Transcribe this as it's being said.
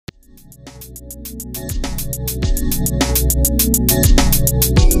Hello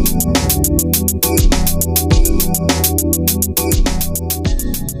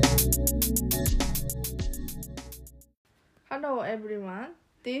everyone,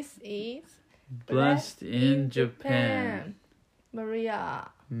 this is Blessed in Japan. Maria.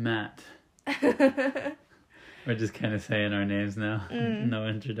 Matt. We're just kind of saying our names now. No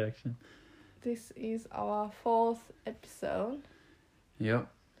introduction. This is our 4th episode, Yep.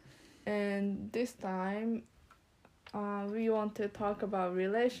 and this time we want to talk about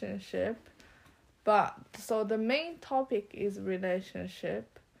relationship. So the main topic is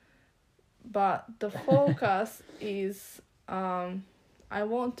relationship, but the focus is I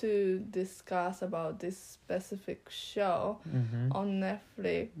want to discuss about this specific show on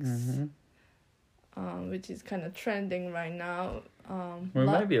Netflix, which is kind of trending right now. We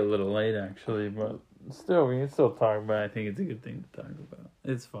might be a little late actually, but still, we can still talk about it. I think it's a good thing to talk about.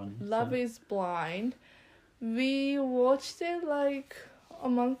 It's funny. Love is Blind. We watched it like a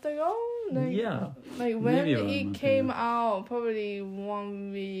month ago. Like when it came out, probably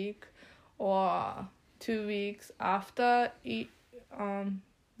 1 week or 2 weeks after it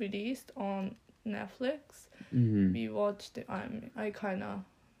released on Netflix. We watched it. I kind of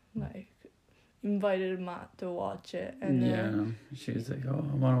like invited Matt to watch it, and she was like, "Oh,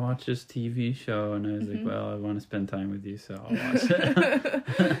 I want to watch this TV show," and I was like, "Well, I want to spend time with you, so I'll watch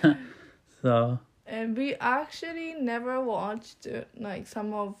it." So. And we actually never watched like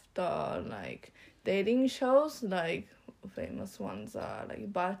some of the like dating shows, like famous ones are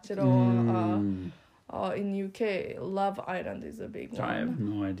like Bachelor, or in UK, Love Island is a big one. I have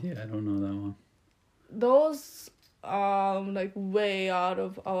no idea. I don't know that one. Those are like way out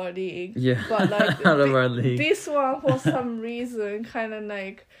of our league. Yeah, but like out of our league. This one, for some reason, kind of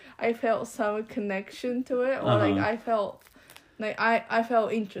like I felt some connection to it, or like I felt. Like I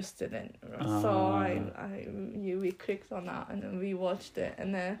felt interested in it. So we clicked on that, and then we watched it,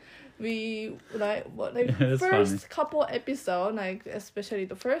 and then we first funny. couple episodes, like especially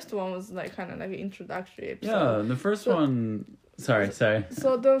the first one was like kind of like an introductory episode. Yeah, the first one. Sorry. So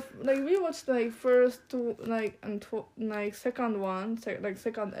we watched like first two second one,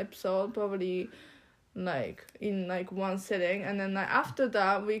 second episode probably like in like one sitting, and then like after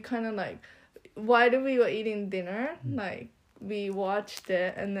that we kind of like while we were eating dinner like. We watched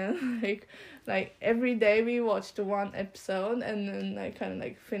it, and then like every day we watched one episode, and then I kind of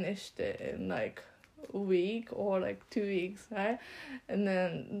like finished it in like a week or like 2 weeks, right? And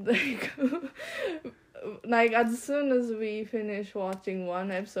then like as soon as we finish watching one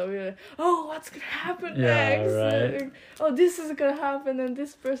episode, we were like, oh, what's gonna happen next? Right. Like, oh, this is gonna happen, and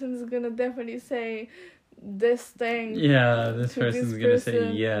this person is gonna definitely say this thing. Yeah, this person's gonna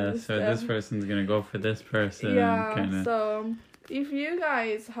say yes, or this stuff. Person's gonna go for this person. Yeah, kinda. So if you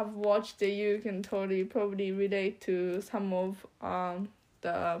guys have watched it, you can probably relate to some of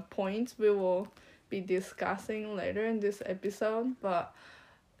the points we will be discussing later in this episode. But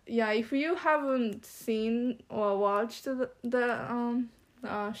yeah, if you haven't seen or watched the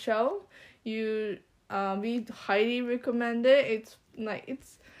show, we highly recommend it.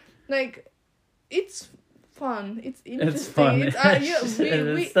 It's fun. It's interesting. It's fun. This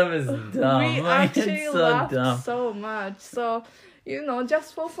stuff is dumb. We actually laughed dumb. so much. So,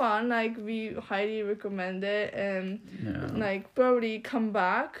 just for fun, like we highly recommend it, and like probably come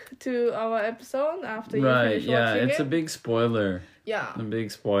back to our episode after you finish watching it. Right, yeah, it's a big spoiler. Yeah. A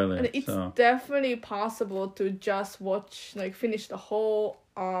big spoiler. And it's definitely possible to just watch, like finish the whole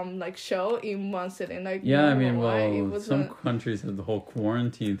show in one sitting. Like some countries have the whole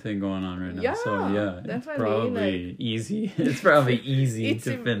quarantine thing going on right now. Yeah, so definitely, it's probably easy. It's probably easy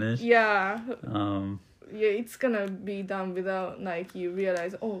to finish. Yeah. Yeah, it's gonna be done without like you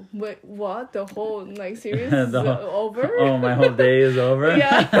realize, oh wait, what? The whole like series is over? Oh, my whole day is over?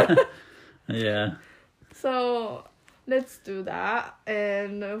 Yeah. Yeah. So let's do that.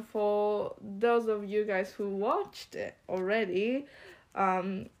 And for those of you guys who watched it already,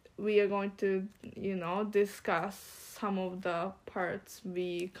 we are going to, discuss some of the parts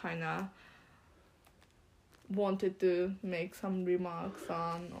we kind of wanted to make some remarks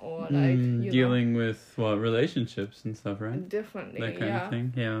on, or like dealing with relationships and stuff, right? Differently, that kind of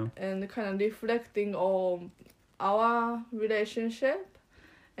thing, yeah. And kind of reflecting on our relationship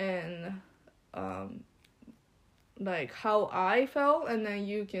and like how I felt, and then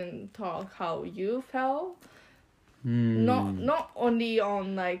you can talk how you felt. Not only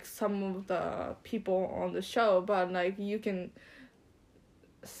on like some of the people on the show, but like you can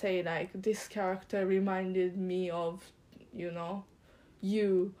say like this character reminded me of you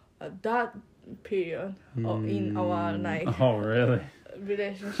that period in our Oh, really?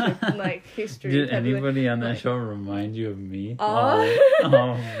 relationship history. Did anybody on that show remind you of me? Oh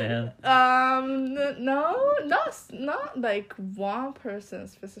Man. No, not one person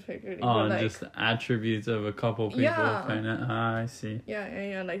specifically. Oh, but just attributes of a couple people, Yeah. kind of. I see.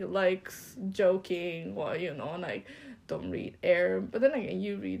 Yeah, likes joking or don't read air, but then again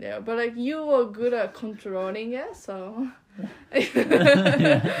you read air, but you were good at controlling it, so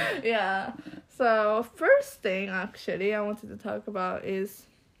yeah. So first thing actually I wanted to talk about is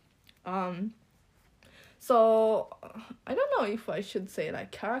so I don't know if I should say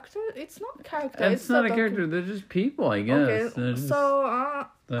character. It's not character. It's not a character. They're just people, I guess. Okay, so I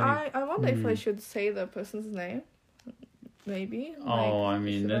wonder if I Hmm. should say the person's name. Maybe. I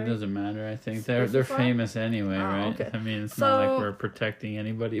mean, should it I doesn't matter. I think they're specify? famous anyway, right? Okay. I mean, it's not So- like we're protecting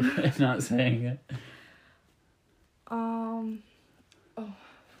anybody by not saying it.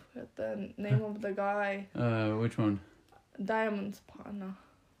 Forgot the name of the guy. Which one? Diamond's partner.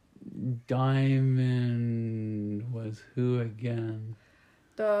 Diamond was who again?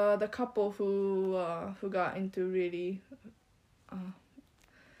 The couple who got into really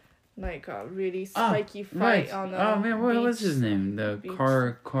a really spiky fight Right. on Oh man, what was his name? The beach.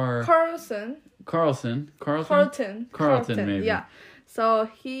 Carlson. Carlton, maybe. Yeah. So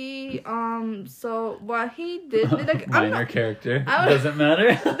he so what he did I'm Minor not, character. I'm- Doesn't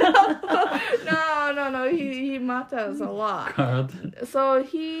matter. no, he matters a lot. Carlton. So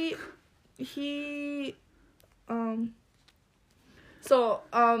he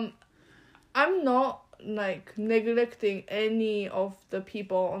I'm not neglecting any of the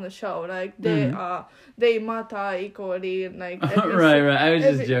people on the show. They matter equally. Right. I was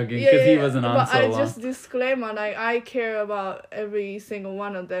just joking because he wasn't on but so I long. just disclaimer I care about every single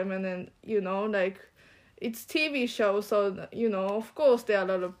one of them, and then it's TV show, so of course there are a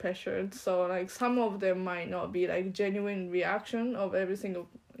lot of pressure. So some of them might not be genuine reaction of every single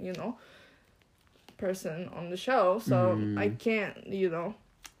person on the show. So I can't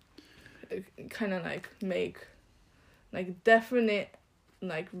kind of make definite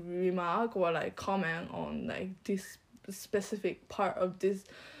remark or comment on this specific part of this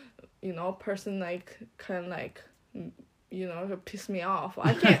person kind of piss me off.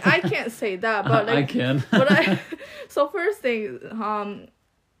 I can't say that, but I can. So first thing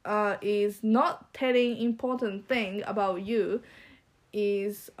is not telling important thing about you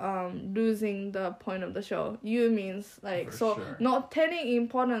is losing the point of the show. You means For so sure. not telling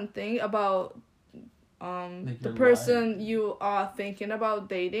important thing about the you're person lying. you are thinking about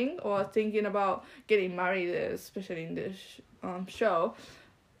dating or thinking about getting married, especially in this show.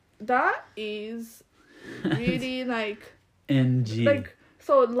 That is really NG.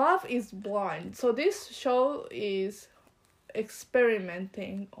 so Love is Blind. So this show is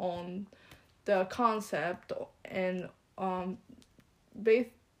experimenting on the concept, and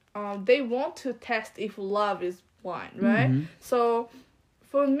they want to test if love is blind, right? Mhm. So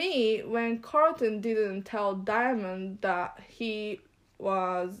for me, when Carlton didn't tell Diamond that he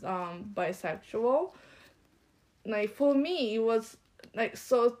was bisexual, for me it was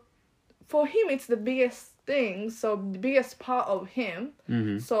so for him it's the biggest thing, so the biggest part of him.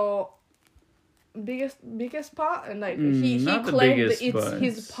 Mhm. So biggest part, and he not the claimed biggest, it's but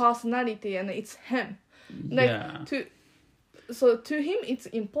his it's- personality and it's him. Yeah. To him it's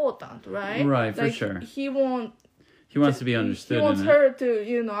important, right? Right, for sure. He wants to be understood. He wants in her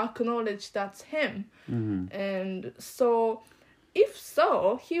to acknowledge that's him. it. Mhm. And so if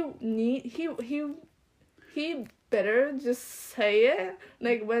so, he better just say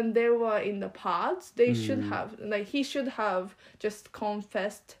it. When they were in the pods, they should have he should have just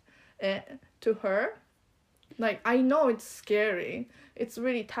confessed it to her. I know it's scary, it's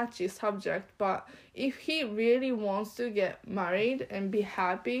really touchy subject, but if he really wants to get married and be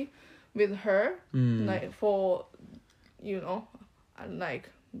happy with her, for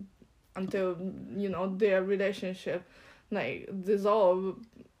until their relationship dissolve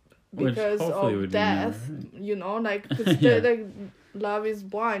Which because hopefully of would be death, never, because Yeah. Love is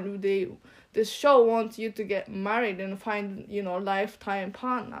Blind, this show wants you to get married and find lifetime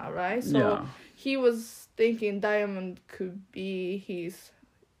partner, right? So Yeah. he was thinking Diamond could be his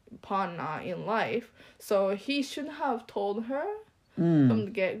partner in life, so he should have told her from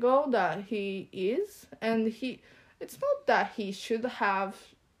the get-go that he is, and it's not that he should have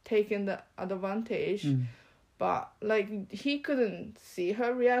taken the advantage, but he couldn't see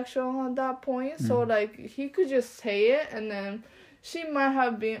her reaction at that point, so he could just say it, and then she might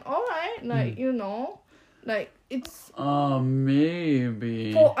have been all right, it's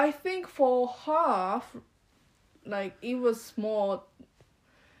Maybe. I think for her, it was more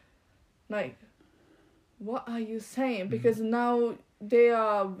like, what are you saying? Because now they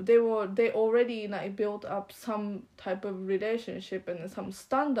already like built up some type of relationship and some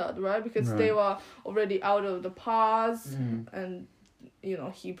standard, right? Because they were already out of the past, and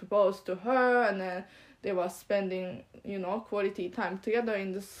he proposed to her, and then they were spending quality time together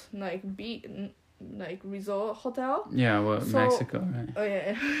in this like resort hotel. Yeah, Mexico, right? Oh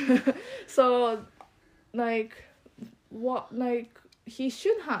yeah. So like what like he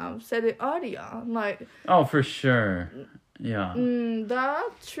should have said it earlier, like. Oh, for sure. Yeah.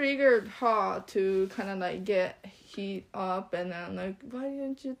 That triggered her to kind of like get heat up, and then like, why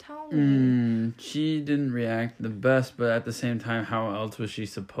didn't you tell me? She didn't react the best, but at the same time, how else was she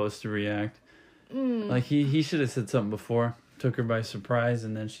supposed to react? Like he should have said something before, took her by surprise,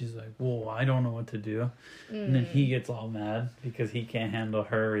 and then she's like, "Whoa, I don't know what to do," and then he gets all mad because he can't handle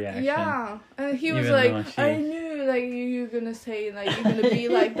her reaction. Yeah, and he was like, "I knew like you're gonna say like you're gonna be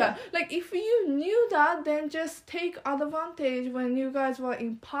like that. Like if you knew that, then just take advantage when you guys were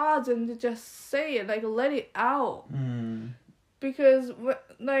in pods and just say it, like let it out." Because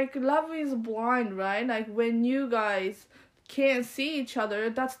like love is blind, right? Like when you guys can't see each other,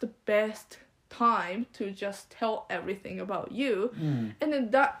 that's the best time to just tell everything about you, and then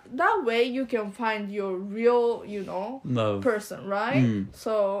that way you can find your real love person, right?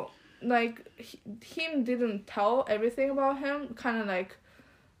 So like him didn't tell everything about him, kind of like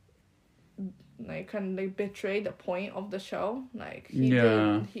betray the point of the show. Like he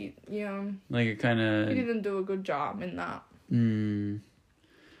like it kind of he didn't do a good job in that.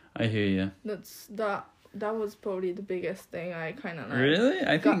 I hear you. That was probably the biggest thing I kind of like. Really?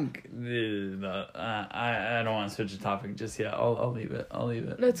 I think I don't want to switch the topic just yet. I'll leave it.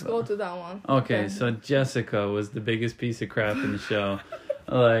 Let's go to that one. Okay, so Jessica was the biggest piece of crap in the show.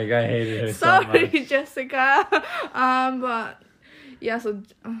 Like I hated her so much. Sorry, Jessica. But yeah, so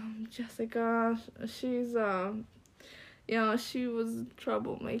Jessica, she's she was a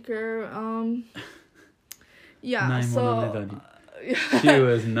troublemaker. Yeah, so. She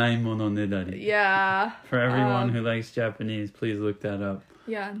was naimono nedari. Yeah. For everyone who likes Japanese, please look that up.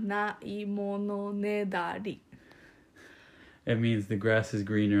 Yeah, naimono nedari. It means the grass is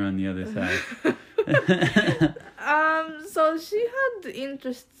greener on the other side. So she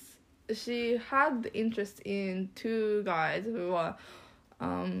had interest in two guys who were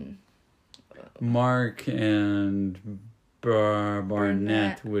Mark and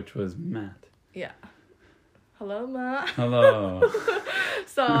Barnett, which was Matt. Yeah. Hello, Matt. Hello.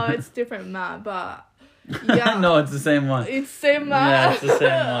 So it's different Matt, but yeah. No, it's the same one. It's same Matt. Yeah, it's the same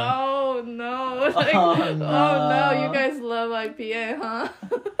one. Oh no! Like, oh no! You guys love IPA, huh?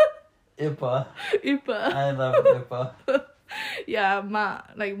 IPA. IPA. I love IPA. Yeah,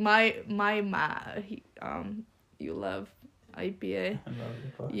 Matt. Like my Matt. You love IPA. I love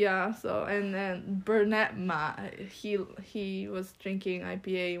IPA. Yeah. So and then Burnett Matt, he was drinking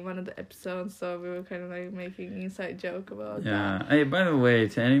IPA in one of the episodes, so we were kind of like making inside joke about that. Yeah. Hey, by the way,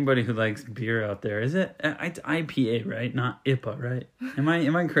 to anybody who likes beer out there, it's IPA, right? Not IPA, right? Am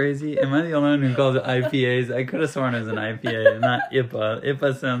I crazy? Am I the only one who calls it IPAs? I could have sworn it was an IPA, not IPA.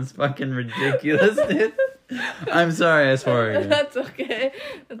 IPA sounds fucking ridiculous, dude. I'm sorry, I swore again. That's okay.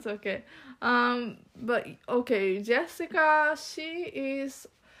 That's okay. But okay, Jessica, she's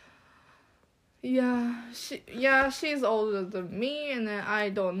older than me, and then I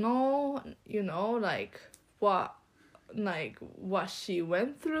don't know, like what she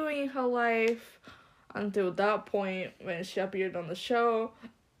went through in her life until that point when she appeared on the show.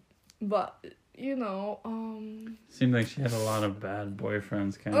 But seemed like she had a lot of bad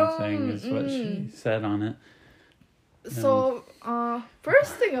boyfriends, kind of thing, is what she said on it. So,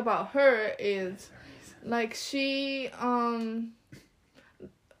 first thing about her is, like, she, I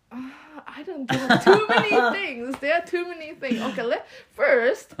don't know, too many things. There are too many things. Okay,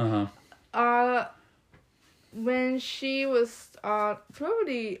 first, when she was,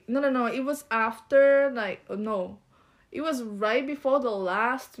 probably, no, it was after, it was right before the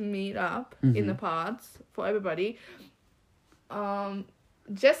last meetup in the pods for everybody.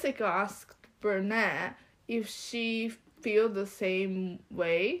 Jessica asked Burnett if she feel the same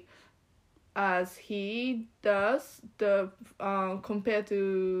way as he does compared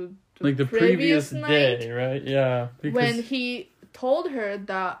to the previous night, day, right? Yeah. When he told her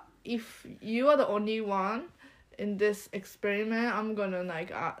that if you are the only one in this experiment, I'm gonna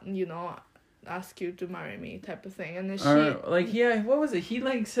ask you to marry me type of thing. And then what was it? He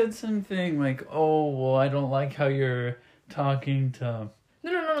said something like, "Oh, well, I don't like how you're talking to."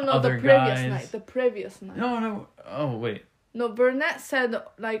 No. Other The previous guys. night. The previous night. No. Oh, wait. No, Burnett said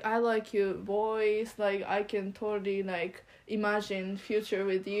like I like your voice, like I can totally like imagine future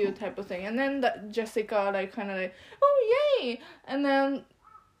with you type of thing. And then Jessica like kind of like, oh yay, and then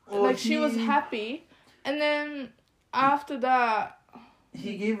like she was happy, and then after that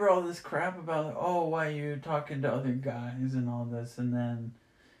he gave her all this crap about, oh, why are you talking to other guys and all this, and then,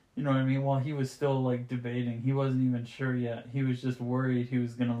 you know what I mean, while he was still like debating, he wasn't even sure yet, he was just worried he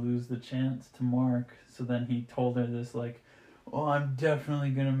was gonna lose the chance to Mark, so then he told her this like, oh, I'm definitely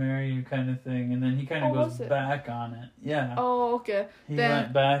gonna marry you kind of thing, and then he kind of goes back on it. Yeah. Oh, okay. He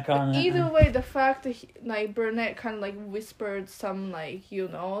went back on it. Either way, the fact that like Burnett kind of like whispered some like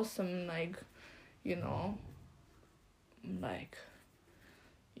some like, like,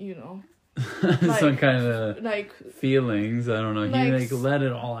 like, some kind of like feelings. I don't know. He like let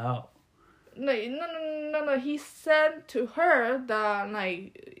it all out. Like no. He said to her that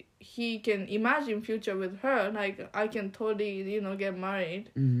like he can imagine future with her. Like I can totally get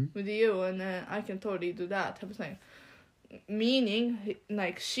married with you, and then I can totally do that type of thing. Meaning,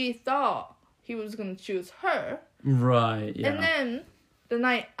 like she thought he was gonna choose her. Right. Yeah. And then the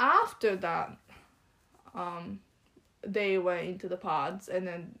night after that, they went into the pods, and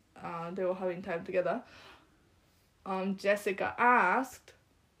then they were having time together. Jessica asked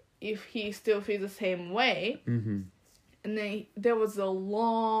if he still feels the same way. Mm-hmm. And then there was a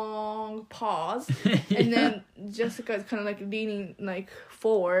long pause. And then Jessica is kind of like leaning like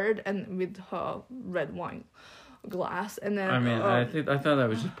forward and with her red wine glass. And then I thought that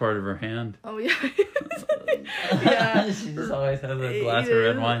was just part of her hand. Oh yeah. Yeah. She just always has a glass of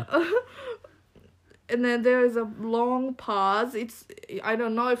red wine. And then there is a long pause. I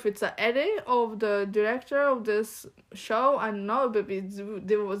don't know if it's an edit of the director of this show. I don't know, but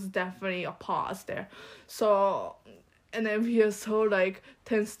there was definitely a pause there. So, and then we are so like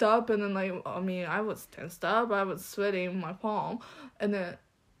tensed up, and then like I was tensed up. I was sweating in my palm, and then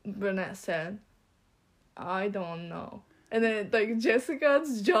Burnett said, "I don't know." And then like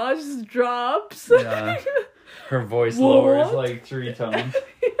Jessica's jaw just drops. Yeah. Her voice lowers like 3 tones.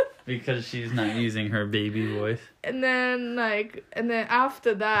 Because she's not using her baby voice. And then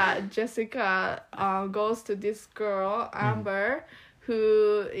after that, Jessica goes to this girl, Amber,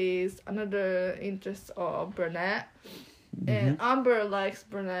 who is another interest of Burnett. And Amber likes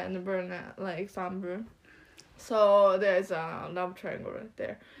Burnett, and Burnett likes Amber. So there's a love triangle right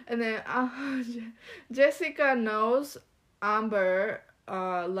there. And then Jessica knows Amber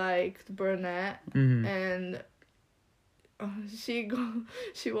liked Burnett, and she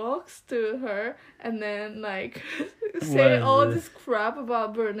walks to her and then like say all this crap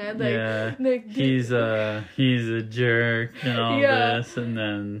about Burnett, like he's a jerk and all this, and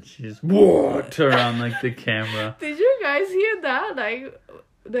then she's what around like the camera. Did you guys hear that?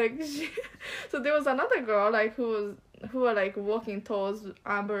 So there was another girl like who were like walking towards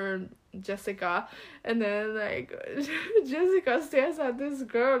Amber and Jessica, and then like Jessica stares at this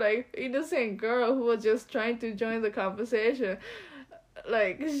girl, like innocent girl who was just trying to join the conversation.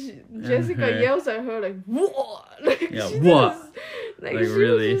 Like Jessica yells at her like what? Like what? Like she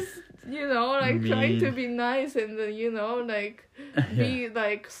really was just like mean. Trying to be nice and then like be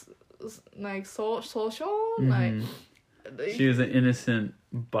like social like. She was an innocent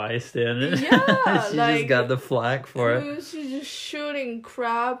bystander. Yeah, she just got the flack for it. She's just shooting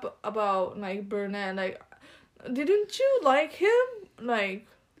crap about like Burnett. Like, didn't you like him? Like,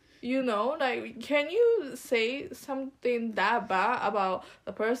 like can you say something that bad about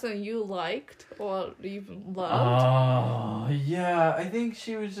the person you liked or even loved? Oh yeah, I think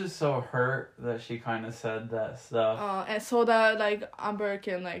she was just so hurt that she kind of said that stuff. And so that like Amber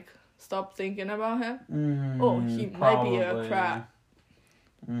can like stop thinking about him. He probably. might be a crap.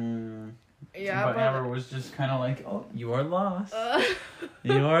 Yeah, but Amber was just kind of like, oh, you are lost.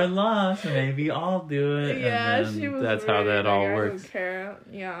 You are lost. Maybe I'll do it. Yeah, and then she was. That's really, how that all works. I don't care.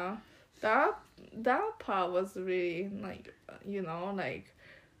 Yeah, that part was really like like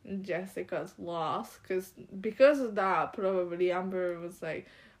Jessica's loss because of that. Probably Amber was like,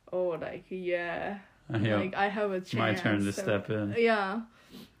 oh, like like I have a chance. My turn to step in. Yeah.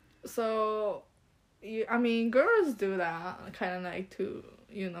 So, girls do that kind of like to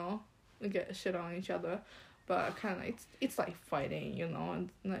get shit on each other, but kind of it's like fighting,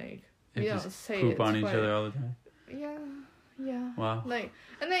 and like they you just don't say poop on each other all the time. Yeah. Wow. Like,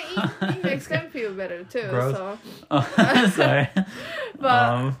 and then it makes them feel better too. Gross. So. Oh, sorry.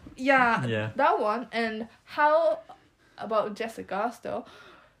 But that one. And how about Jessica still?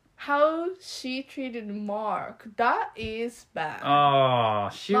 How she treated Mark, that is bad. Oh,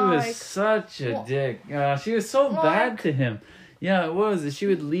 she was such a dick. She was so bad to him. Yeah, it was. She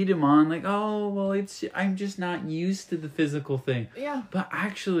would lead him on like, oh, well, I'm just not used to the physical thing. Yeah. But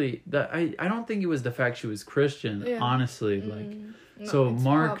actually, I don't think it was the fact she was Christian, Yeah. honestly. Like, No, so it's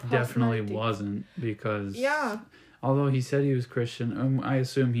Mark her definitely personality. wasn't because... Yeah. Although he said he was Christian, I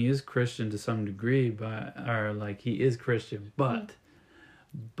assume he is Christian to some degree, or like he is Christian, but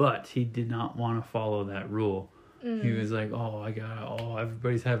he did not want to follow that rule. He was like,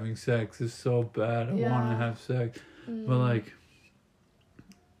 everybody's having sex. It's so bad. I want to have sex. But like,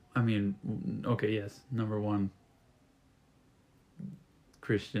 I mean, okay, yes, number one,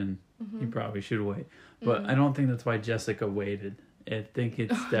 Christian, you probably should wait. But I don't think that's why Jessica waited. I think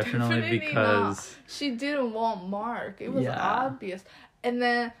it's definitely because... not. She didn't want Mark. It was Yeah. obvious. And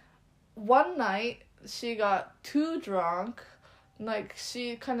then one night, she got too drunk. Like,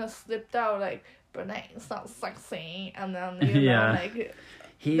 she kind of slipped out, like, Bernane's not sexy. And then, Yeah. like...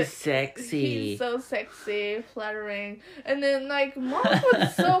 He's sexy. He's so sexy, flattering. And then, like, Mark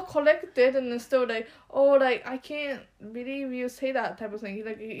was so collected and still like, oh, like, I can't believe you say that type of thing.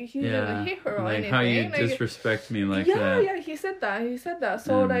 Like, he didn't hit her or like anything. how you like, disrespect me like that. Yeah, he said that.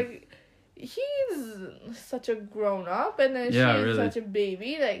 So, like, he's such a grown-up and then Yeah, she's really. such a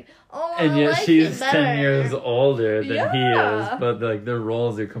baby. Like, oh, And I yet like she's it better. 10 years older than he Yeah. is, but like their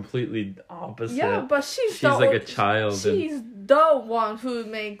roles are completely opposite. Yeah, but she's She's like a child. She's the one who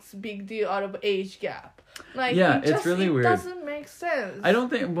makes big deal out of age gap. Like, Yeah, it it's really weird. It doesn't make sense. I don't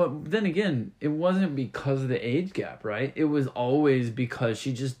think, but then again, it wasn't because of the age gap, right? It was always because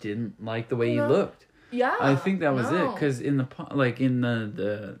she just didn't like the way he No. looked. Yeah, I think that was it, no. because in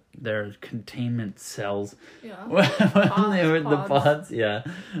the their containment cells, Yeah. when they were the Pods. pods, yeah.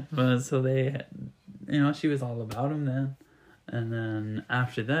 But so they, she was all about him then, and then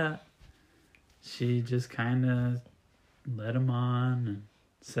after that, she just kind of led him on and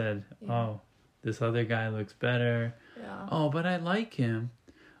said, Yeah. "Oh, this other guy looks better. Yeah. Oh, but I like him.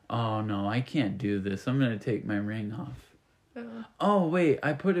 Oh no, I can't do this. I'm gonna take my ring off." Yeah. Oh wait,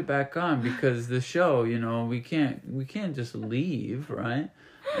 I put it back on because the show, we can't just leave, right?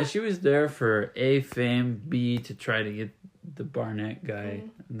 And she was there for A, fame, B, to try to get the Barnett guy,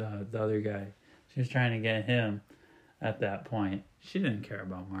 the other guy. She was trying to get him at that point. She didn't care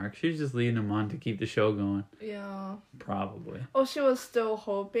about Mark. She was just leading him on to keep the show going. Yeah. Probably. Oh, she was still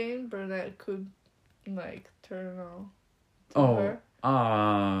hoping Burnett could, like, turn on to her.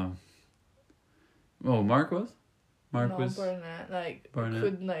 Mark was? Mark no, was... Burnett, like, Barnett.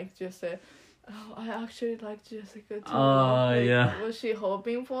 could, like, just say, oh, I actually like Jessica too. Oh, yeah. Was she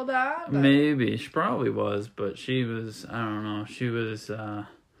hoping for that? Like, Maybe. She probably was, but she was, I don't know, she was,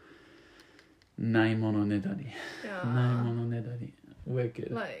 Naimono Nedari. Yeah. Naimono Nedari.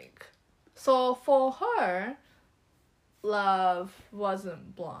 Wicked. Like, so for her, love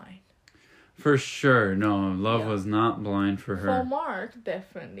wasn't blind. For sure, no, love Yeah. was not blind for For her. Mark,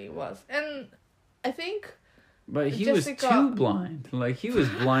 definitely was. And I think... But he Jessica- was too blind. Like, he was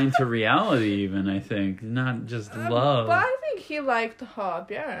blind to reality even, I think. Not just love. But I think he liked her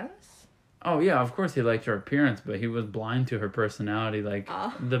appearance. Oh, yeah, of course he liked her appearance, but he was blind to her personality. Like,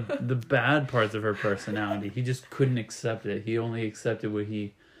 Ah. the bad parts of her personality. He just couldn't accept it. He only accepted what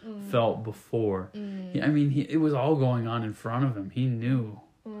he felt before. It was all going on in front of him. He knew.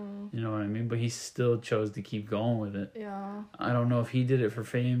 You know what I mean? But he still chose to keep going with it. Yeah. I don't know if he did it for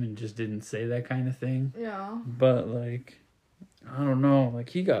fame and just didn't say that kind of thing. Yeah. But, like, I don't know. Like,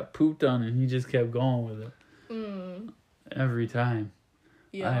 he got pooped on and he just kept going with it. Every time.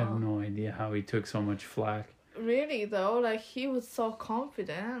 Yeah. I have no idea how he took so much flack. Really, though, like, he was so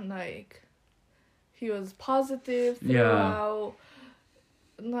confident. Like, he was positive throughout.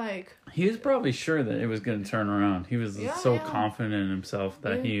 Like, He was probably sure that it was going to turn around. He was so Yeah. confident in himself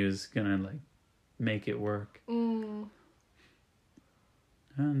that he was going to, like, make it work. In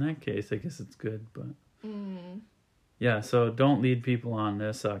that case, I guess it's good, but... Yeah, so don't lead people on.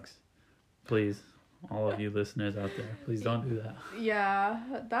 That sucks. Please. All of you listeners out there, please don't do that. yeah,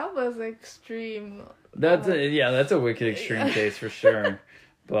 that was extreme. That's a wicked extreme case for sure.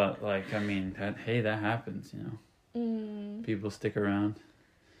 But, like, I mean, that happens, People stick around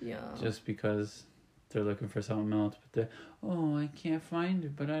Yeah. just because they're looking for something else. But I can't find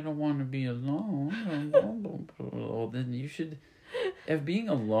it, but I don't want to be alone. Well, then you should... If being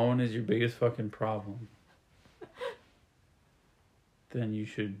alone is your biggest fucking problem, then you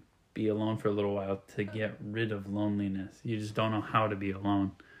should be alone for a little while to get rid of loneliness. You just don't know how to be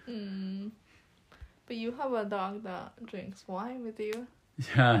alone. But you have a dog that drinks wine with you.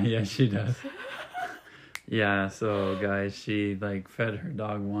 Yeah, she does. Yeah, so guys, she like fed her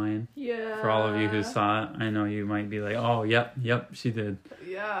dog wine. Yeah. For all of you who saw it, I know you might be like, "Oh, yep, she did."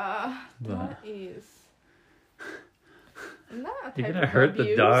 Yeah. But- That is. not You're type gonna of hurt abuse.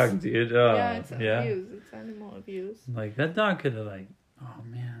 the dog, dude. Oh, Yeah, it's abuse. It's animal abuse. Like, that dog could have, like, oh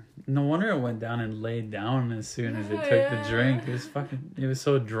man. No wonder it went down and laid down as soon as it took the drink. It was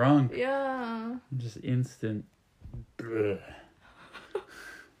so drunk. Yeah. Just instant. Ugh.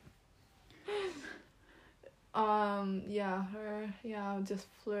 Just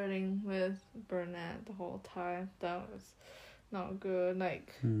flirting with Burnett the whole time. That was not good.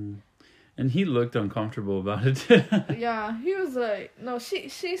 Like, And he looked uncomfortable about it too. yeah, he was like, no,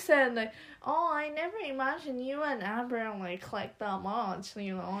 she said like, oh, I never imagined you and Amber like that much,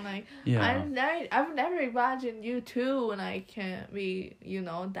 you know, like, Yeah. I've never imagined you two and I can be, you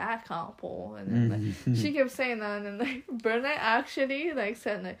know, that couple. And then like, she kept saying that, and like Burnett actually like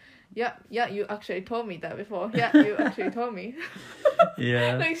said like, yeah, you actually told me that before. Yeah, you actually told me.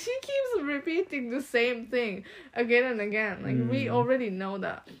 Yeah. Like, she keeps repeating the same thing again and again. Like, we already know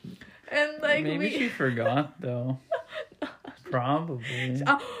that. And like, maybe she forgot though. Probably.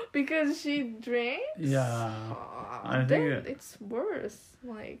 Because she drank. Yeah. I think then it's worse.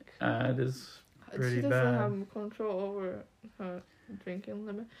 Like, it is pretty she doesn't bad. have control over her drinking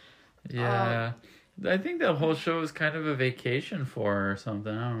limit. Yeah. I think the whole show was kind of a vacation for her or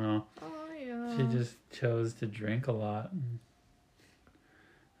something. I don't know. Oh yeah. She just chose to drink a lot.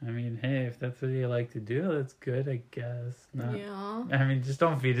 I mean, hey, if that's what you like to do, that's good, I guess. Yeah. I mean, just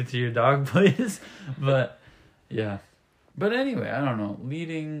don't feed it to your dog, please. But yeah. But anyway, I don't know.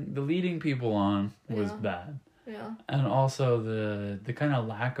 The leading people on was bad. Yeah. And also the kind of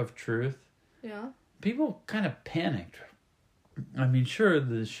lack of truth. Yeah. People kind of panicked. I mean, sure,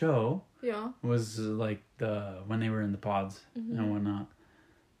 the show was like when they were in the pods and whatnot.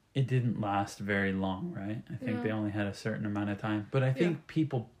 It didn't last very long, right? I think they only had a certain amount of time. But I think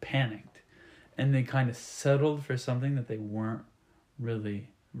people panicked. And they kind of settled for something that they weren't really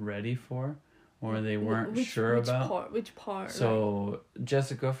ready for. Or they weren't sure about. Which part? So,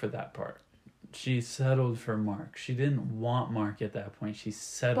 Jessica, for that part, she settled for Mark. She didn't want Mark at that point. She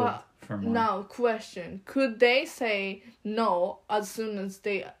settled for Mark. Now, question. Could they say no as soon as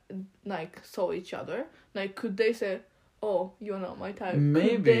they, like, saw each other? Like, could they say, oh, you're not my type?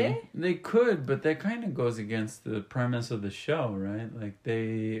 Maybe. They could, but that kind of goes against the premise of the show, right? Like,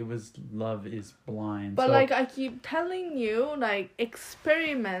 it was Love is Blind. But, like, I keep telling you, like,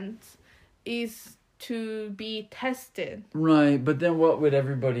 experiment is to be tested. Right, but then what would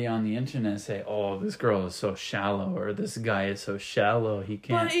everybody on the internet say? Oh, this girl is so shallow, or this guy is so shallow, he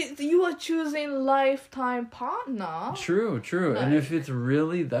can't. But you are choosing lifetime partner. True. Like, and if it's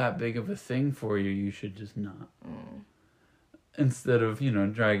really that big of a thing for you, you should just not. Instead of,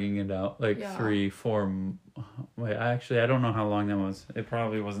 dragging it out like 3-4... Wait, I don't know how long that was. It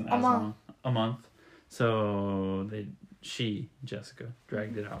probably wasn't as long. A month. So Jessica,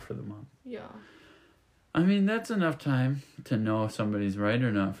 dragged it out for the month. Yeah. I mean, that's enough time to know if somebody's right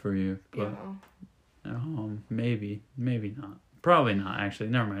or not for you. But maybe not. Probably not, actually.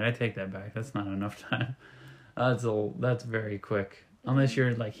 Never mind. I take that back. That's not enough time. That's very quick. Unless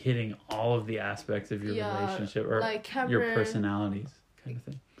you're like hitting all of the aspects of your relationship or like Cameron, your personalities, kind of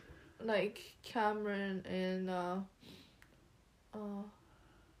thing. Like Cameron and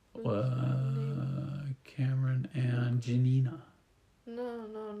Cameron and Janina.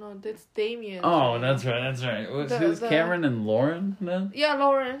 No, that's Damien. Oh, that's right. Who's Cameron and Lauren then? Yeah,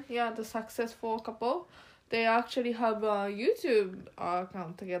 Lauren. Yeah, the successful couple. They actually have a YouTube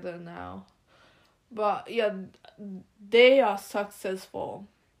account together now. But yeah, they are successful.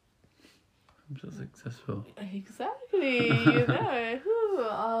 I'm so successful. Exactly.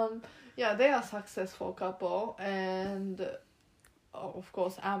 Yeah, they are successful couple, and of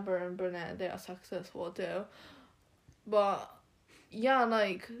course Amber and Burnett, they are successful too. But yeah,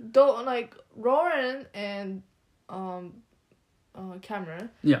 like Lauren and Cameron.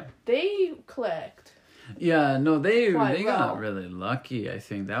 Yeah. They collect. Yeah, no, they Quite got well. really lucky. I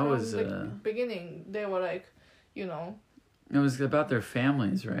think that was the beginning. They were like, it was about their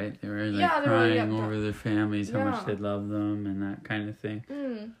families, right? They were like they were, crying over their families, how much Yeah. they love them, and that kind of thing.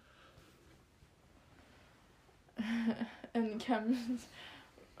 And Cameron's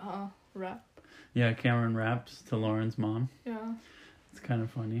rap. Yeah, Cameron raps to Lauren's mom. Yeah. It's kind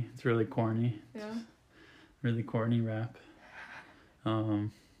of funny. It's really corny. Yeah. Really corny rap.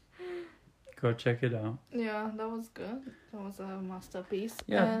 Go check it out. Yeah, that was good. That was a masterpiece.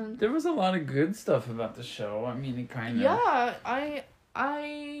 Yeah, And there was a lot of good stuff about the show. I mean, it kind of... yeah, I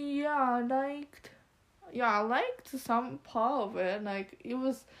liked some part of it. Like, it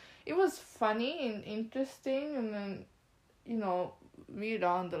was funny and interesting, and then, we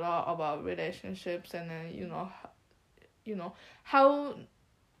learned a lot about relationships, and then,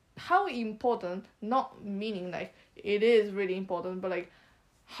 how important, not meaning like it is really important, but like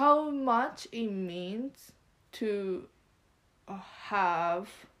how much it means to have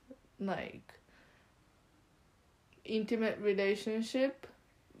like intimate relationship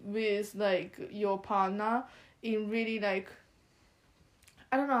with like your partner in really like,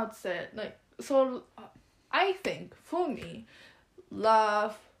 I don't know how to say it, like, so I think for me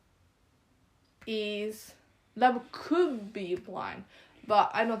love could be blind,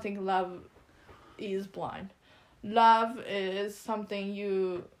 but I don't think love is blind. Love is something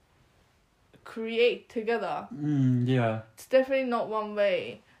you create together. Yeah. It's definitely not one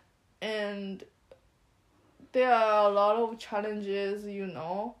way, and there are a lot of challenges, you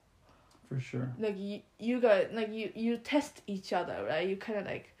know. For sure. Like you got like you test each other, right? You kind of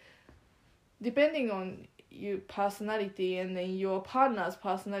like, depending on your personality and then your partner's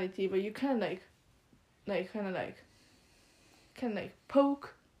personality, but you kind of like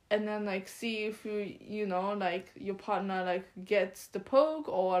poke and then like see if you know like your partner like gets the poke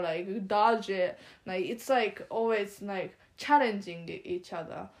or like dodge it. Like it's like always like challenging each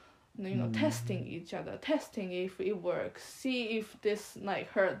other, you know, testing each other, testing if it works, see if this like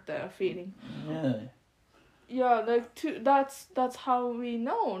hurt their feeling. Yeah, like that's how we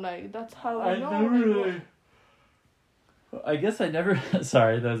know, like that's how we know. I guess I never.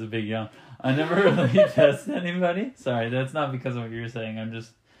 Sorry, that was a big yawn. I never really test anybody. Sorry, that's not because of what you're saying.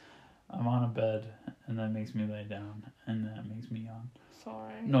 I'm on a bed, and that makes me lay down, and that makes me yawn.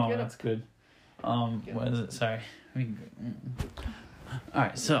 Sorry. No, that's good. What is it? Sorry. We can go. All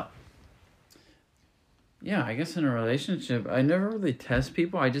right, so. Yeah, I guess in a relationship, I never really test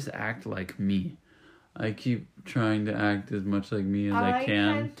people. I just act like me. I keep trying to act as much like me as I can.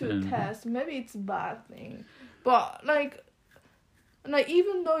 I tend to test. Maybe it's a bad thing. But, like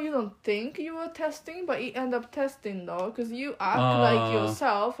even though you don't think you were testing, but you end up testing, though. Because you act like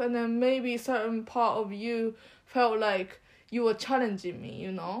yourself, and then maybe certain part of you felt like you were challenging me,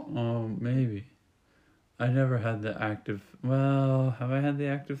 you know? Oh, maybe. I never had the active... Well, have I had the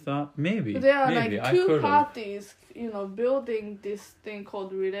active thought? Maybe. There are, like, two parties, you know, building this thing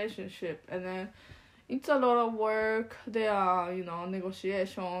called relationship. And then it's a lot of work. There are, you know,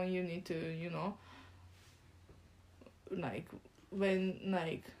 negotiation. You need to, you know... Like, when,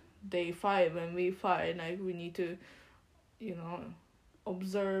 like, they fight, when we fight, like, we need to, you know,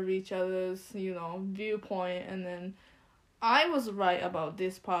 observe each other's, you know, viewpoint, and then I was right about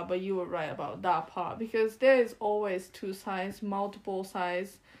this part, but you were right about that part, because there is always two sides, multiple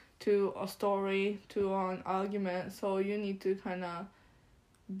sides to a story, to an argument, so you need to kind of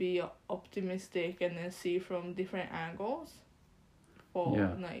be optimistic and then see from different angles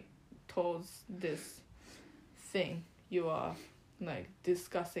for, like, towards this thing you are like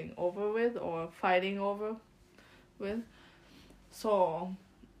discussing over with or fighting over with. So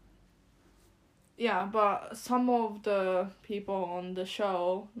yeah, but some of the people on the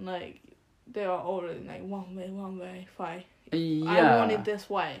show, like, they are already like one way fight. Yeah. I want it this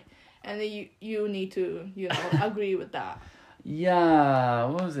way, and then you need to, you know, agree with that. Yeah,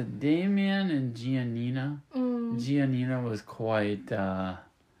 what was it, Damien and Giannina? Giannina was quite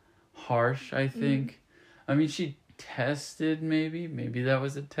harsh, I think. I mean, she tested maybe that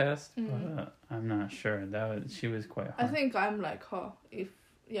was a test, but I'm not sure. She was quite harsh. I think I'm like her.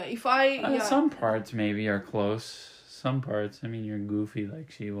 Some parts maybe are close. Some parts, I mean, you're goofy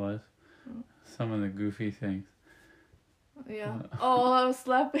like she was. Some of the goofy things. Yeah. Oh,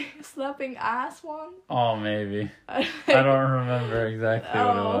 slapping ass one? Oh, maybe. I don't remember exactly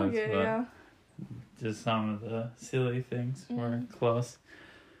what it was, okay, but yeah. Just some of the silly things were close.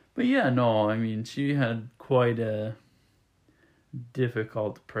 But yeah, no, I mean, she had quite a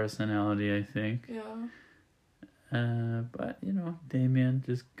difficult personality, I think. Yeah. But, you know, Damien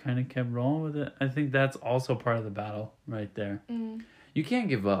just kind of kept rolling with it. I think that's also part of the battle right there. You can't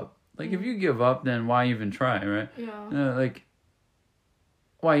give up. Like, if you give up, then why even try, right? Yeah. Like,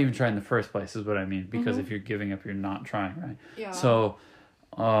 why even try in the first place is what I mean. Because if you're giving up, you're not trying, right? Yeah. So,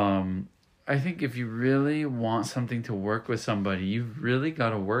 I think if you really want something to work with somebody, you've really got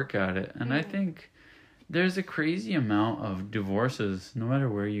to work at it. And I think there's a crazy amount of divorces no matter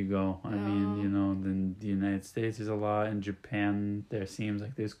where you go. I mean, you know, in the United States there's a lot. In Japan there seems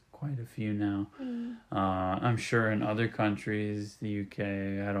like there's quite a few now. I'm sure in other countries, the UK,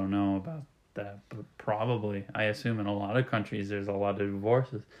 I don't know about that, but probably, I assume in a lot of countries there's a lot of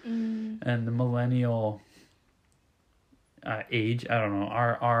divorces. And the millennial age, I don't know,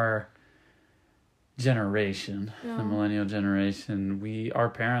 our generation, the millennial generation, our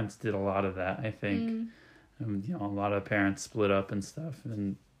parents did a lot of that, I think. You know, a lot of parents split up and stuff,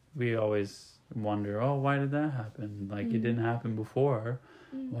 and we always wonder, why did that happen? Like, it didn't happen before.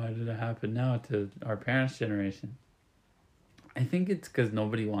 Why did it happen now to our parents' generation? I think it's because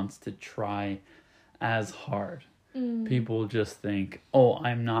nobody wants to try as hard. People just think, oh,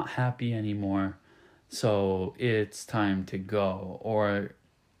 I'm not happy anymore, so it's time to go. Or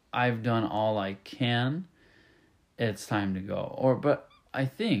I've done all I can, it's time to go. But I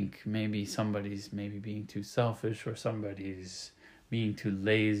think maybe somebody's being too selfish, or somebody's being too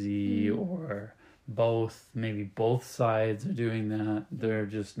lazy, or both. Maybe both sides are doing that. They're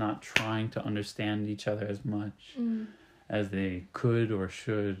just not trying to understand each other as much as they could or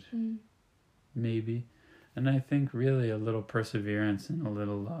should, maybe. And I think really a little perseverance and a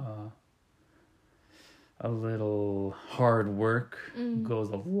little hard work goes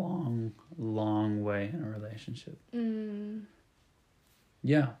a long, long way in a relationship.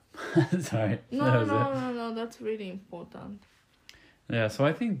 Yeah. Sorry. No, that's really important. Yeah, so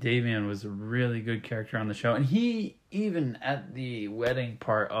I think Damien was a really good character on the show. And he, even at the wedding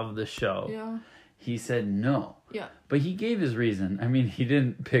part of the show, he said no. Yeah. But he gave his reason. I mean, he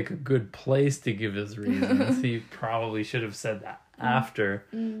didn't pick a good place to give his reasons. He probably should have said that after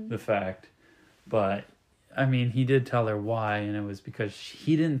the fact. But, I mean, he did tell her why, and it was because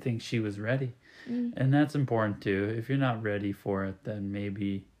he didn't think she was ready. And that's important too. If you're not ready for it, then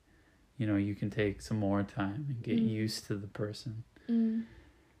maybe, you can take some more time and get used to the person.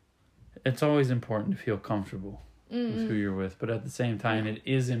 It's always important to feel comfortable with who you're with. But at the same time, it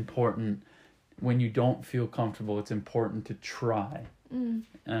is important when you don't feel comfortable, it's important to try. And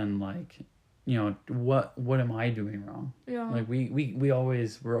what am I doing wrong? Yeah. Like we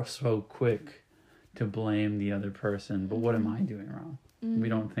always were so quick to blame the other person, but what am I doing wrong? We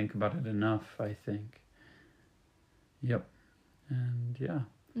don't think about it enough, I think. Yep. And yeah.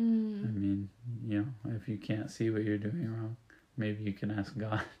 I mean, if you can't see what you're doing wrong, maybe you can ask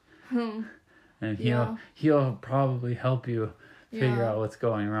God. And he'll probably help you figure out what's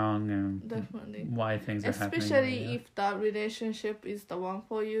going wrong and definitely why things are happening. Especially if that relationship is the one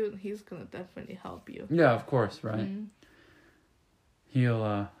for you, he's gonna definitely help you. Yeah, of course, right?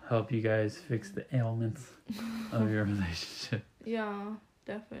 He'll help you guys fix the ailments of your relationship. Yeah,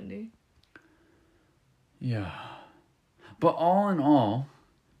 definitely. Yeah. But all in all,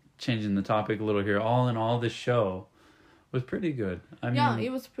 changing the topic a little here, all in all, this show was pretty good. I mean, it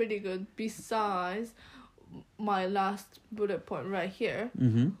was pretty good. Besides my last bullet point right here.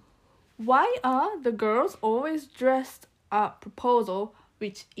 Why are the girls always dressed up proposal,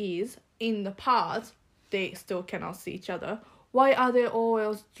 which is in the past they still cannot see each other? Why are they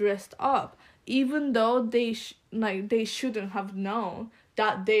always dressed up, even though they shouldn't have known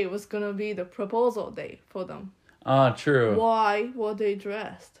that day was gonna be the proposal day for them? True. Why were they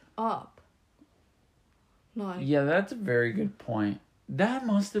dressed up? Yeah, that's a very good point. That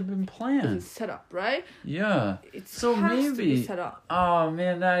must have been planned. It's set up, right? Yeah. So maybe to be set up. Oh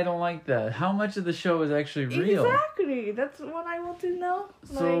man, I don't like that. How much of the show is actually real? Exactly. That's what I want to know.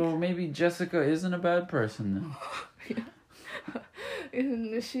 So maybe Jessica isn't a bad person then.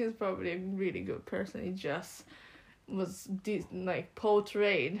 She is probably a really good person. It just was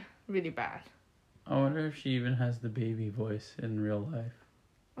portrayed really bad. I wonder if she even has the baby voice in real life.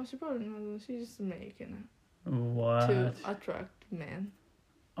 Oh, she probably knows. She's just making it. What? To attract men.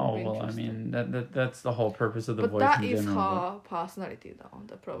 Oh well, I mean that's the whole purpose of the voice. But that in is general, her personality, though.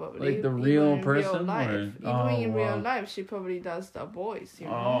 That probably like the real person, real life. In real wow. life, she probably does the voice. You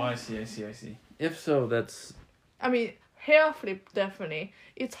know? Oh, I see. If so, that's. I mean, hair flip definitely.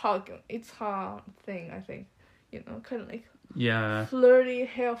 It's her thing. I think, kind of like. Yeah. Flirty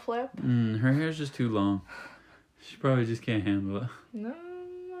hair flip. Her hair's just too long. She probably just can't handle it. No,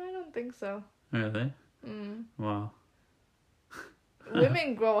 I don't think so. Really? Wow.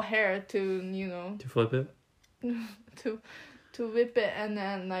 Women grow hair to to flip it. to whip it and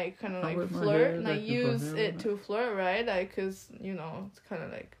then kind of flirt, use it to flirt, right? Cause it's kind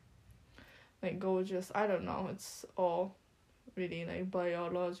of like gorgeous. I don't know. It's all really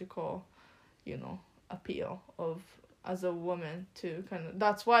biological, appeal of as a woman to kind of.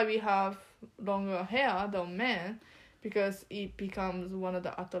 That's why we have longer hair than men, because it becomes one of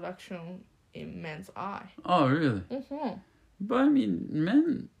the attraction in men's eye. Oh really? But I mean,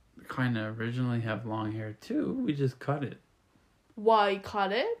 men kind of originally have long hair too. We just cut it. Why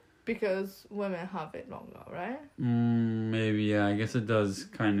cut it? Because women have it longer, right? Maybe, yeah. I guess it does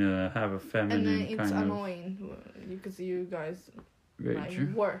kind of have a feminine kind of... And then it's annoying because you guys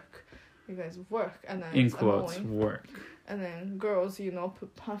work. You guys work, and then in quotes, annoying. Work. And then girls,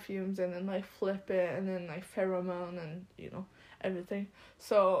 put perfumes and then flip it and then pheromone and everything.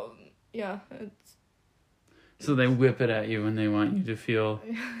 So yeah, it's. So they whip it at you when they want you to feel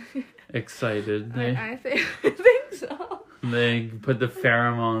excited. I think so. They put the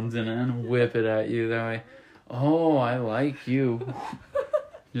pheromones in it and whip it at you that way. Oh, I like you.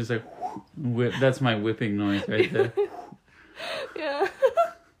 Just like whip. That's my whipping noise right there. Yeah.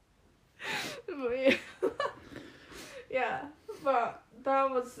 But yeah. Yeah, but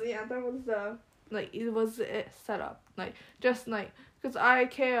that was the like it was it set up like just like because I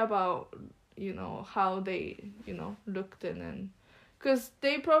care about how they looked in and because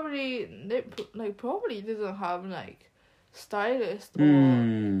they probably didn't have like stylist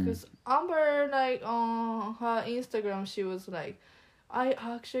or because Amber like on her Instagram she was like I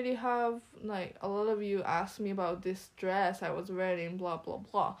actually have like a lot of you asked me about this dress I was wearing blah blah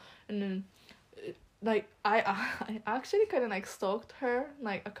blah and then like I actually kind of like stalked her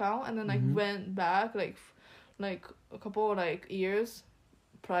like account and then like went back like a couple like years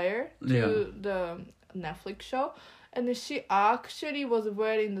prior to the Netflix show and then she actually was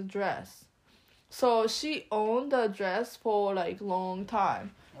wearing the dress so she owned the dress for like long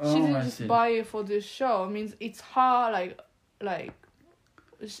time. She didn't just buy it for this show. It means it's her like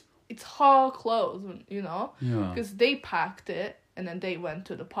it's her clothes, because they packed it and then they went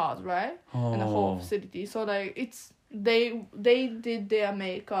to the pod, right? In the whole facility. So like it's they did their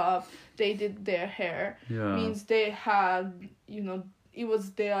makeup, they did their hair. Means they had it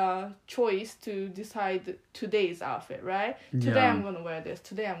was their choice to decide today's outfit, right? Today I'm gonna wear this.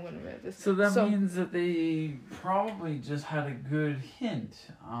 Today I'm gonna wear this. So that means that they probably just had a good hint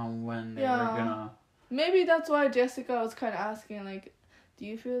on when they were gonna. Maybe that's why Jessica was kind of asking like, do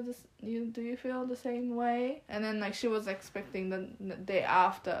you feel this? Do you feel the same way? And then like she was expecting the day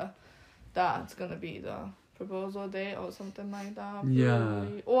after that's gonna be the proposal day or something like that.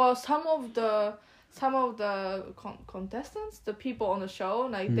 Probably. Or some of the contestants, the people on the show,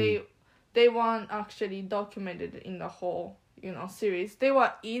 like they weren't actually documented in the whole series. They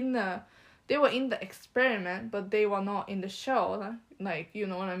were in the experiment, but they were not in the show. Like you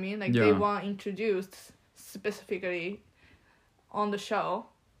know what I mean? Like they weren't introduced specifically on the show.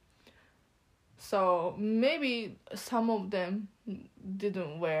 So maybe some of them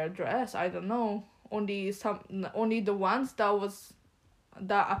didn't wear a dress. I don't know. Only the ones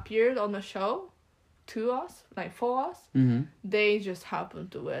that appeared on the show to us, like for us, they just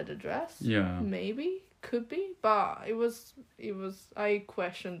happened to wear the dress. Maybe, could be, but it was I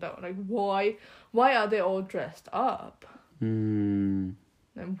questioned that, like why are they all dressed up? And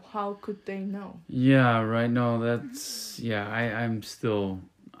how could they know? Yeah, right. No, that's I'm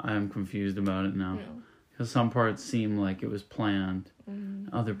confused about it now. Because some parts seem like it was planned,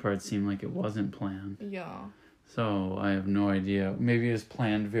 other parts seem like it wasn't planned. Yeah. So I have no idea. Maybe it was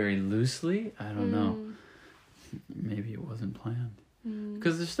planned very loosely. I don't know. Maybe it wasn't planned.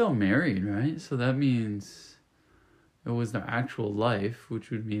 Because they're still married, right? So that means it was their actual life, which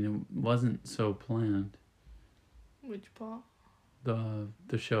would mean it wasn't so planned. Which part?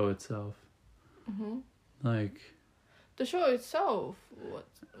 The show itself. Like. The show itself. What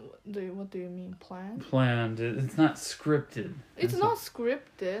do you mean planned? Planned. It's not scripted. It's not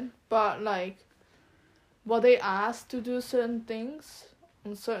scripted, but like. Were they asked to do certain things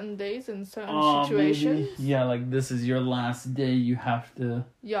on certain days in certain situations? Maybe. Yeah, like this is your last day. You have to.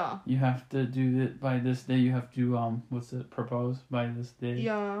 Yeah. You have to do it by this day. You have to propose by this day.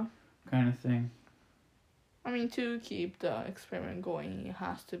 Yeah. Kind of thing. I mean, to keep the experiment going, there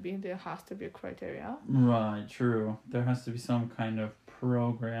has to be a criteria. Right. True. There has to be some kind of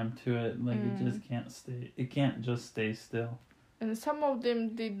program to it. Like it just can't stay. It can't just stay still. And some of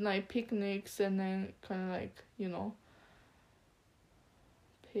them did like picnics and then kind of like,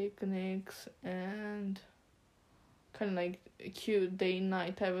 picnics and kind of like a cute day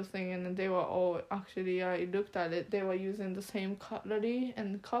night type of thing. And then they were all, actually, I looked at it, they were using the same cutlery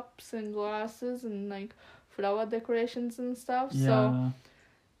and cups and glasses and like flower decorations and stuff. Yeah.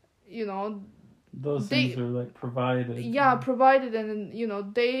 So, those things are like provided. Yeah, provided. And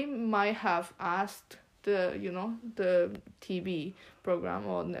then, they might have asked the TV program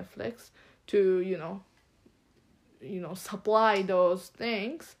or Netflix to supply those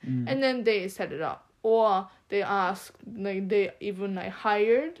things and then they set it up, or they asked, like they even like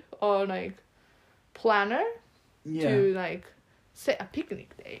hired or like planner to like set a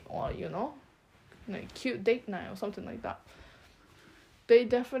picnic day or like cute date night or something like that. They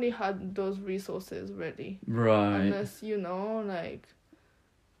definitely had those resources ready, right? Unless like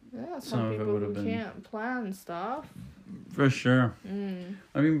some people who can't plan stuff. For sure.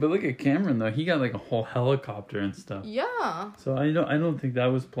 I mean, but look at Cameron though. He got like a whole helicopter and stuff. Yeah. So I don't think that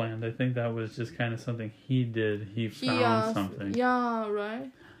was planned. I think that was just kind of something he did. He found something. Yeah, right.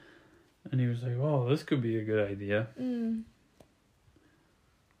 And he was like, "Oh, this could be a good idea." I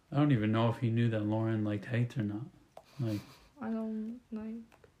don't even know if he knew that Lauren liked heights or not. Like. I don't like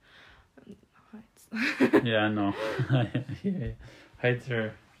heights. Yeah, no. Yeah. Heights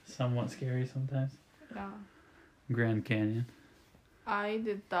are somewhat scary sometimes. Yeah. Grand Canyon. I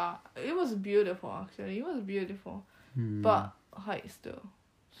did that. It was beautiful, actually. It was beautiful. Hmm. But height still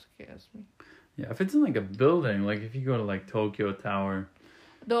scares me. Yeah, if it's in like a building, like if you go to like Tokyo Tower.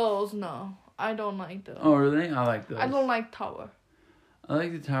 Those, no. I don't like those. Oh, really? I like those. I don't like tower. I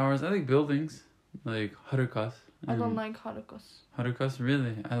like the towers. I like buildings. Like Harukas. I don't like Harukas. Harukas,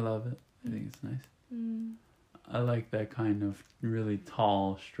 really? I love it. I think it's nice. Mm. I like that kind of really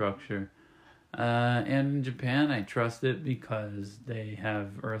tall structure. And in Japan, I trust it because they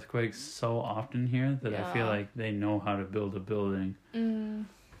have earthquakes so often here that I feel Yeah. like they know how to build a building Mm.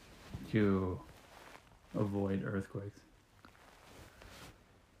 to avoid earthquakes.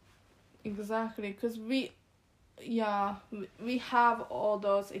 Exactly, because we have all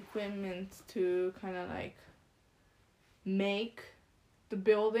those equipment to kind of like make the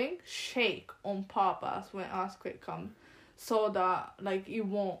building shake on purpose when earthquake comes, so that like it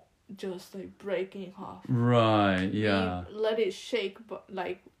won't just like break in half. Right, yeah. We let it shake, but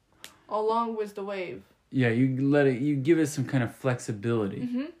like along with the wave. Yeah, you give it some kind of flexibility.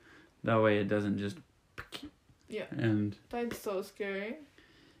 Mm-hmm. That way it doesn't just... Yeah. And That's so scary.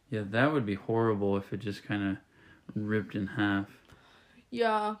 yeah, that would be horrible if it just kind of ripped in half.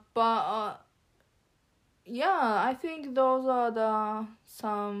 Yeah, but yeah, I think those are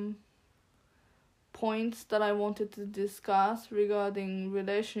some points that I wanted to discuss regarding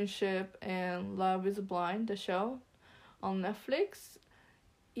relationship and Love is Blind, the show on Netflix.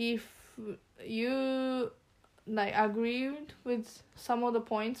 If you like agreed with some of the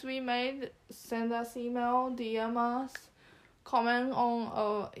points we made, send us email, DM us, comment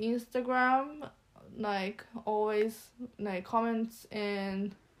on Instagram. Like always, like comments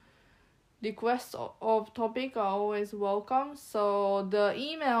and requests of topic are always welcome. So the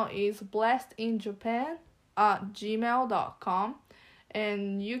email is blessedinjapan@gmail.com,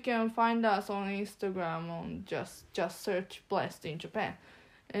 and you can find us on Instagram on just search Blessed in Japan,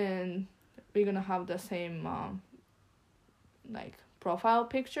 and we're gonna have the same like profile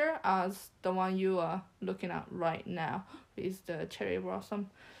picture as the one you are looking at right now with the cherry blossom.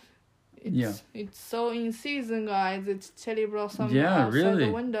 It's so in season, guys. It's cherry blossom outside really.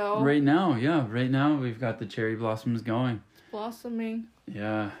 the window. Right now we've got the cherry blossoms going. Blossoming.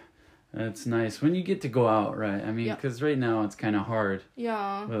 Yeah, it's nice when you get to go out, right? I mean, because right now it's kind of hard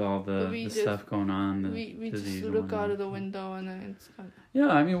Yeah. with all the stuff going on. We just look out of the window and then it's kind of... Yeah,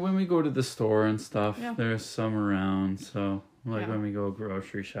 I mean, when we go to the store and stuff, Yeah. there's some around. So, like Yeah. when we go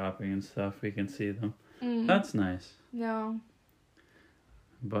grocery shopping and stuff, we can see them. Mm. That's nice. Yeah.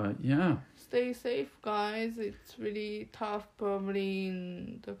 But yeah. Stay safe, guys. It's really tough probably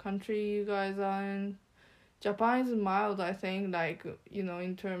in the country you guys are in. Japan is mild, I think, like, you know,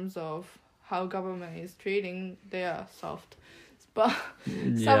 in terms of how government is treating, they are soft. But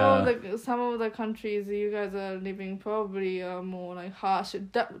some of the countries you guys are living probably are more like harsh,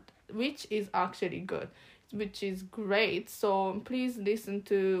 which is actually good, which is great. So please listen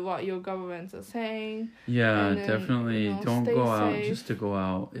to what your governments are saying. Yeah, and then, definitely don't stay go out safe. just to go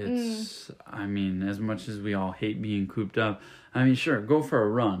out. It's I mean, as much as we all hate being cooped up, I mean, sure, go for a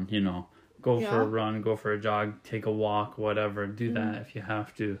run, you know. Go for a run, go for a jog, take a walk, whatever. Do that if you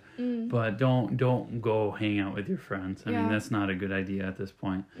have to. But don't go hang out with your friends. I mean, that's not a good idea at this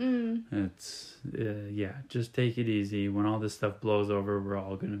point. It's just take it easy. When all this stuff blows over, we're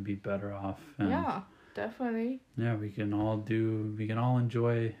all going to be better off. And Yeah, definitely. yeah, we can all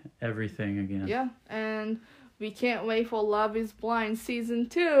enjoy everything again. Yeah, and we can't wait for Love is Blind season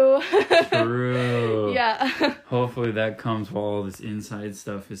 2. True. Yeah. Hopefully that comes while all this inside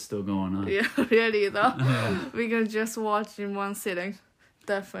stuff is still going on. Yeah, really though. We can just watch in one sitting.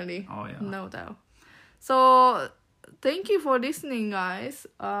 Definitely. Oh yeah. No doubt. So thank you for listening, guys.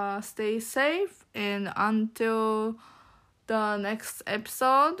 Stay safe, and until the next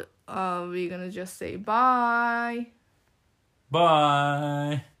episode, we're gonna just say bye.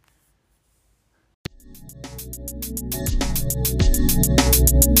 Bye.